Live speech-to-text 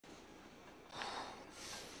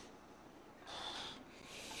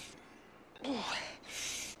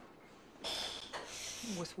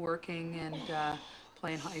with working and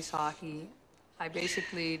playing ice hockey, I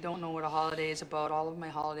basically don't know what a holiday is about. All of my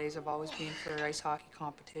holidays have always been for ice hockey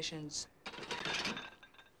competitions.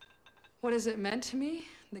 What has it meant to me,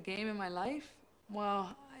 the game in my life?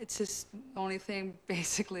 Well, it's just the only thing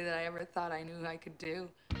basically that I ever thought I knew I could do.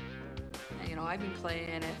 And, you know, I've been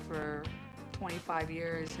playing it for 25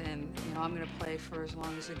 years, and you know, I'm gonna play for as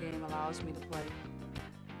long as the game allows me to play.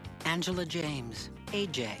 Angela James,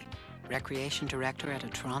 AJ, Recreation Director at a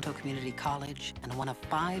Toronto Community College and one of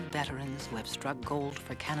 5 veterans who have struck gold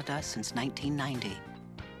for Canada since 1990.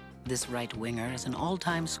 This right winger is an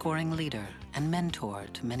all-time scoring leader and mentor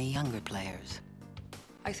to many younger players.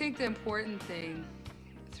 I think the important thing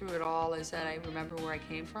through it all is that I remember where I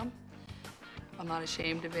came from. I'm not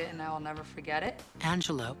ashamed of it, and I'll never forget it.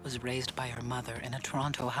 Angela was raised by her mother in a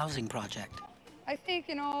Toronto housing project. I think,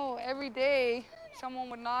 you know, every day someone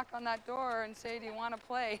would knock on that door and say, "Do you want to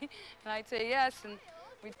play?" And I'd say yes, and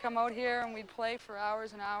we'd come out here and we'd play for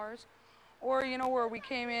hours and hours. Or, you know, where we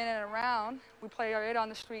came in and around, we play right on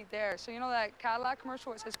the street there. So, you know that Cadillac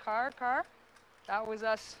commercial, it says car? That was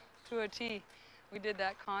us to a T. We did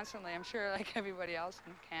that constantly, I'm sure, like everybody else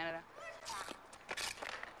in Canada.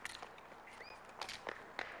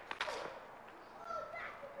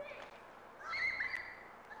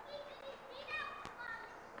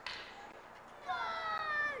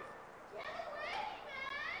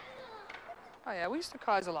 Oh yeah, we used to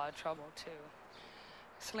cause a lot of trouble too.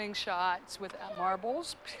 Slingshots with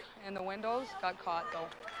marbles in the windows, got caught though.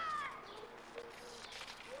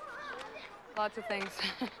 Lots of things.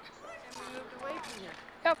 And we moved away from here.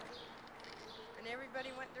 Yep. And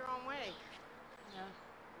everybody went their own way. Yeah.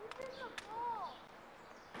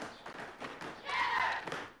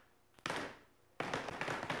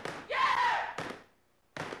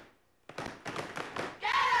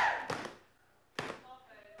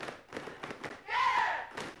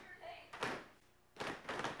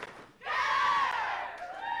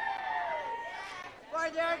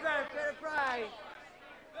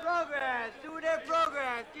 Progress, do their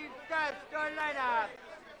progress, keep steps, start line up.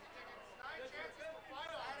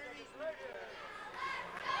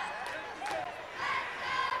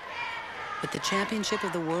 With the championship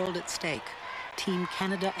of the world at stake, Team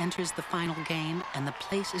Canada enters the final game and the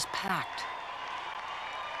place is packed.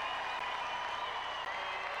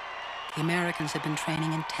 The Americans have been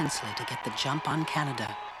training intensely to get the jump on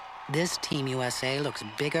Canada. This Team USA looks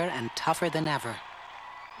bigger and tougher than ever.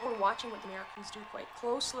 We're watching what the Americans do quite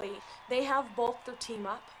closely. They have bulked their team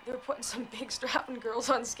up. They're putting some big strapping girls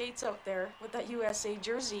on skates out there with that USA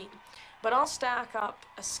jersey. But I'll stack up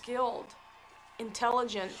a skilled,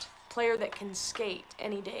 intelligent player that can skate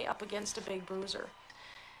any day up against a big bruiser.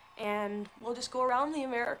 And we'll just go around the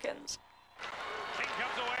Americans. King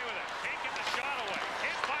comes away with it. King gets the shot away.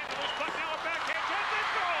 King finds the loose puck, now a backhand chance, and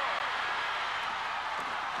goal!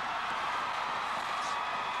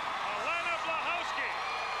 Alana Blahowski,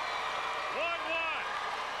 1-1.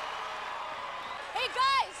 Hey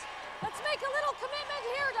guys, let's make a little commitment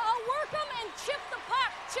here to outwork them and chip the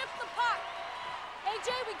puck, chip the puck.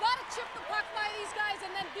 AJ, we gotta chip the puck by these guys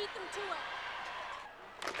and then beat them to it.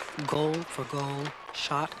 Goal for goal,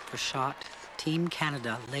 shot for shot, Team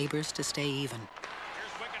Canada labors to stay even.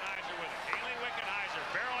 Here's Wickenheiser with it. Hayley Wickenheiser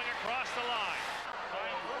barreling across the line.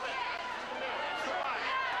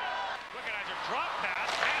 Wickenheiser drop pass.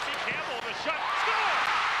 Cassie Campbell with a shot. Score!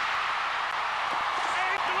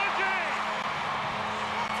 8-1.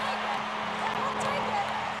 We'll take it.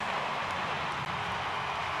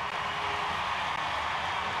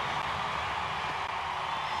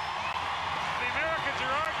 The Americans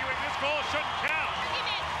are arguing this goal shouldn't count.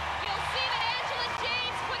 You'll see that Angela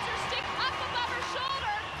James puts her stick up above her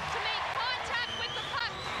shoulder to make contact with the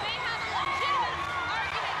puck. They have a legitimate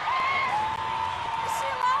argument for this. Is she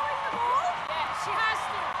allowing the goal? Yeah, she has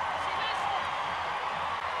to. She has to.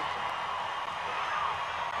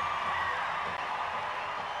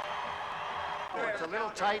 Oh, it's a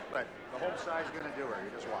little tight, but the home side's going to do her.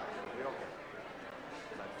 You just watch. It'll be okay.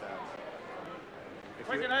 But,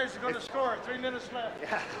 Wickenheiser's going to score, 3 minutes left.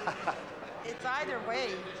 yeah. It's either way,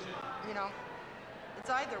 you know. It's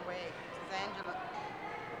either way, says Angela.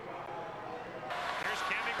 Here's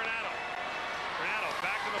Cammy Granado. Granado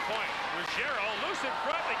back to the point. Ruggiero loose in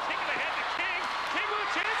front. They kick it ahead to King. King with a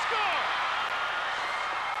chance, score!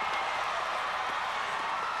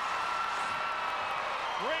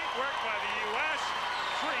 Great work by the U.S.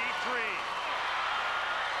 3-3.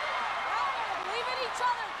 Believe in each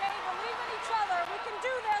other, Dave. Believe in each other. We can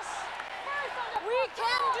do this. We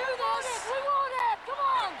can do this. We want it. Come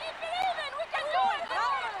on. Keep believing. We can do it.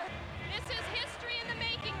 This is history in the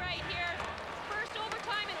making right here. First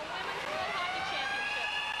overtime in a Women's World Hockey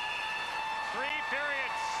Championship.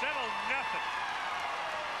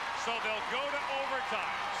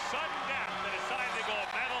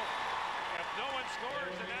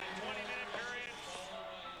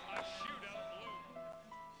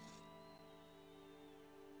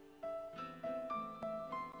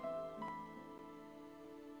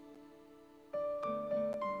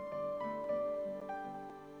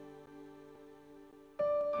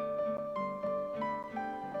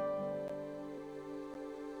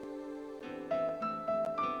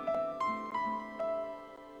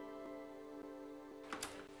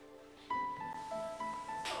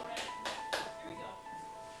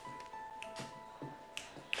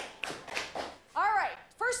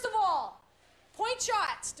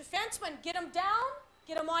 Shannon, get him down,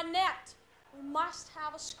 get him on net. We must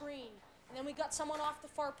have a screen. And then we got someone off the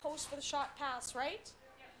far post for the shot pass, right?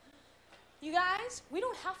 You guys, we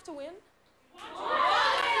don't have to win.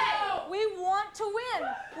 We want to win.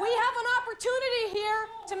 We have an opportunity here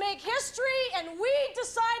to make history, and we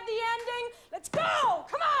decide the ending. Let's go!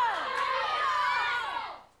 Come on!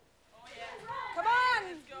 Come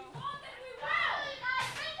on!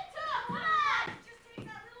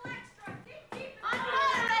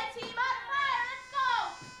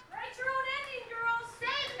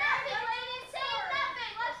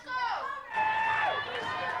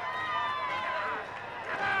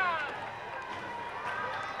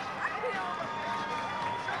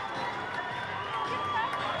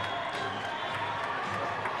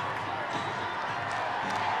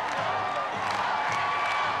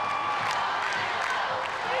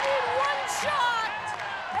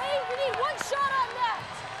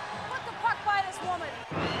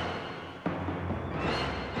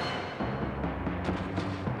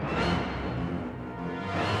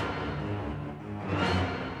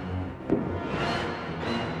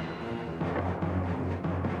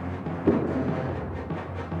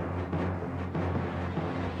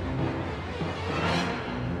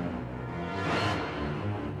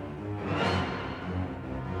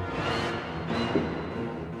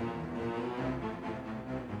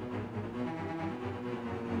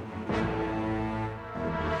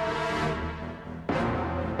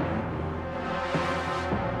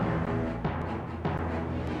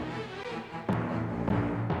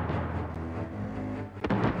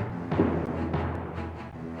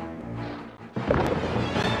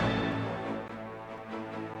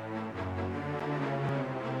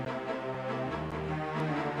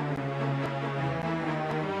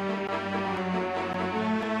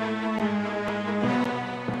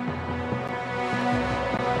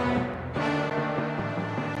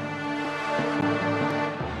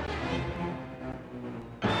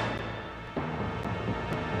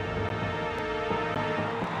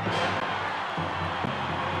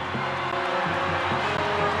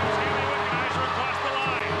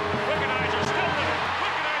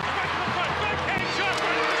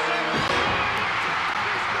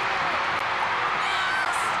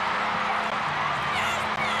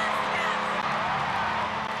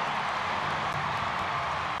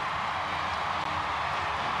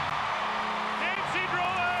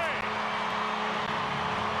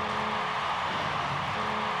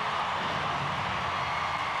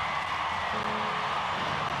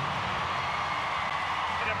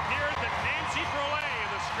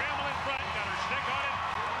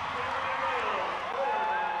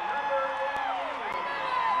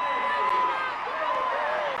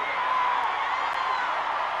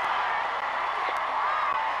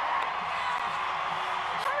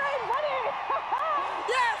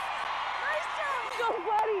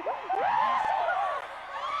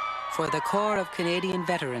 For the Corps of Canadian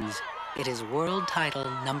Veterans, it is World Title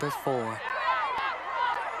number 4.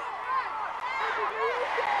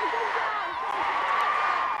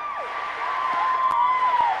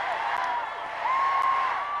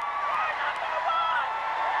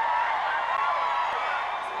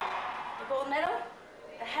 The gold medal,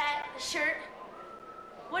 the hat, the shirt.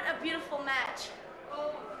 What a beautiful match.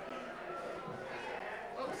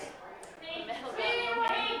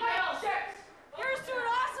 Here's to an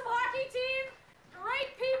awesome hockey team.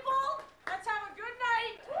 Great people. Let's have a good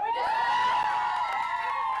night.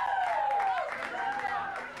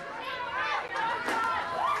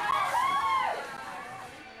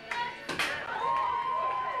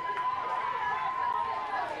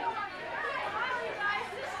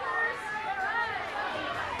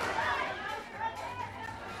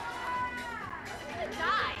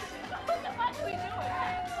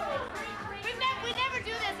 We never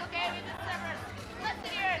do this, okay? We just never. Let's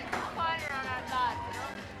sit here and ponder on our thoughts, you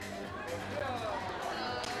know?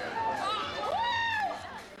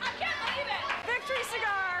 I can't believe it! Victory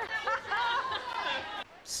cigar.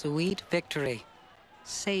 Sweet victory.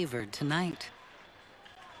 Savored tonight.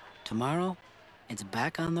 Tomorrow, it's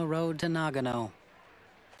back on the road to Nagano.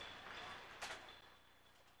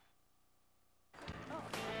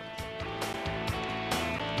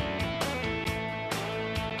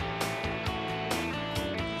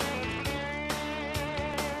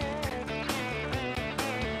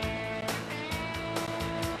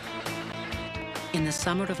 In the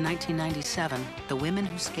summer of 1997, the women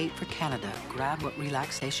who skate for Canada grab what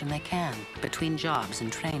relaxation they can between jobs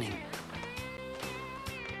and training.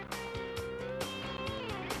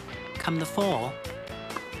 Come the fall,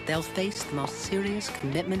 they'll face the most serious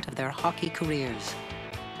commitment of their hockey careers.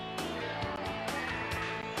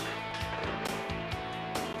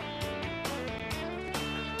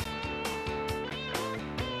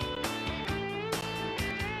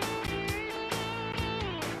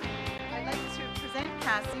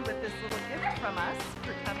 Cassie with this little gift from us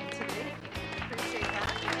for coming today. Appreciate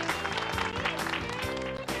that.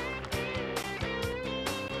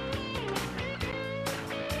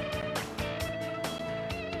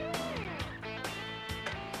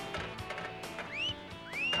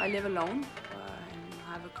 I live alone and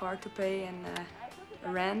have a car to pay and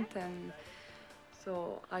rent, and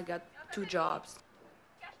so I got 2 jobs.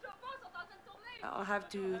 I'll have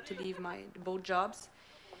to leave both jobs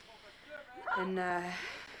and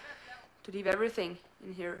to leave everything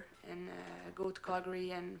in here and go to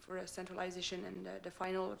Calgary and for a centralization and the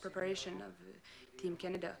final preparation of Team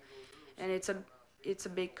Canada, and it's a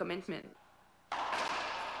big commitment.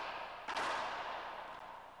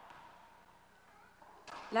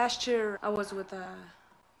 Last year I was with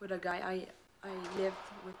a guy. I lived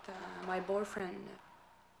with my boyfriend.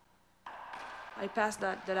 I passed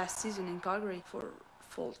the last season in Calgary for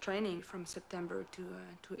full training from September to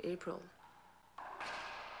April.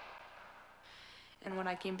 And when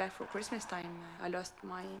I came back for Christmas time, I lost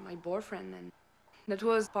my boyfriend, and that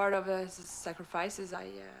was part of the sacrifices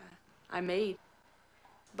I made.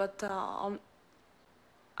 But I'll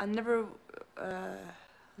never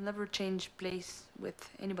change place with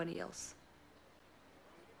anybody else.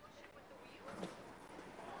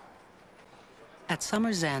 At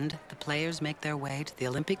summer's end, the players make their way to the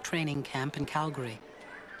Olympic training camp in Calgary.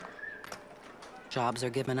 Jobs are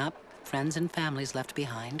given up, friends and families left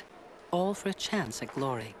behind, all for a chance at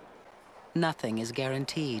glory. Nothing is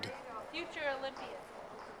guaranteed. Future Olympian.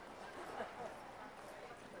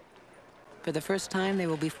 For the first time, they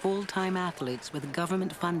will be full-time athletes with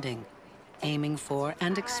government funding, aiming for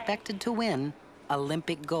and expected to win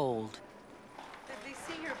Olympic gold. Did they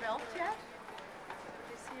see your belt yet?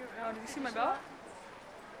 Did you see my belt?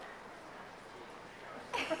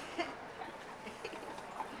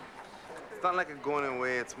 It's not like a going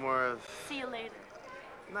away, it's more of... See you later.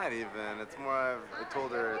 Not even, it's more of, I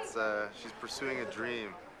told her it's, she's pursuing a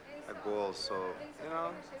dream, a goal, so, you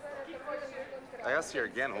know, I gotta see her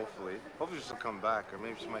again, hopefully. Hopefully she'll come back, or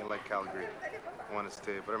maybe she might like Calgary, want to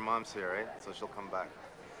stay, but her mom's here, right? So she'll come back.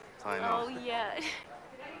 That's how I know. Oh, yeah.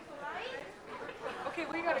 Okay,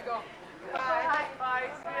 we gotta go. Bye. Bye.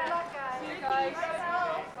 See you guys.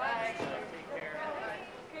 Bye.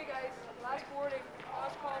 Okay, guys, last boarding.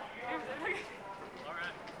 Last call. All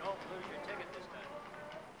right, don't lose your ticket this time.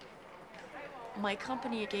 My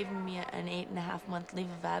company gave me an 8.5-month leave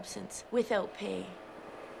of absence without pay.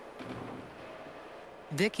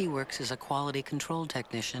 Vicky works as a quality control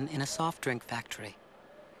technician in a soft drink factory.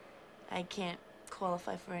 I can't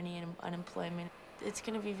qualify for any unemployment. It's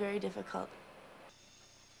going to be very difficult.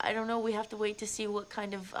 I don't know. We have to wait to see what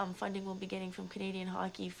kind of funding we'll be getting from Canadian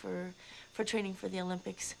hockey for training for the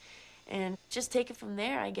Olympics. And just take it from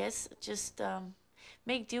there, I guess. Just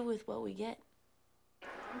make do with what we get.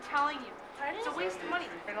 I'm telling you, it's a waste of money.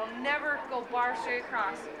 It'll never go bar straight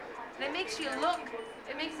across. And it makes it look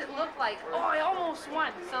like, oh, I almost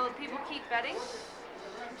won. So people keep betting.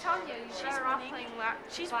 I'm telling you, you're better off playing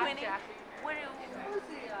She's winning. What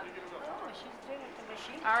Oh, she's doing it the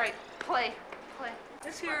machine. All right, play.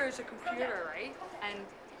 This here is a computer, right? And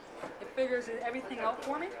it figures everything out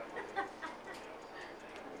for me.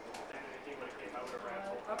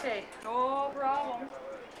 Okay, no problem.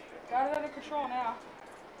 Got it under control now.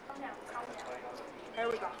 There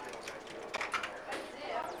we go.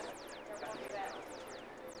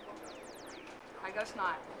 I guess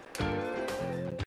not.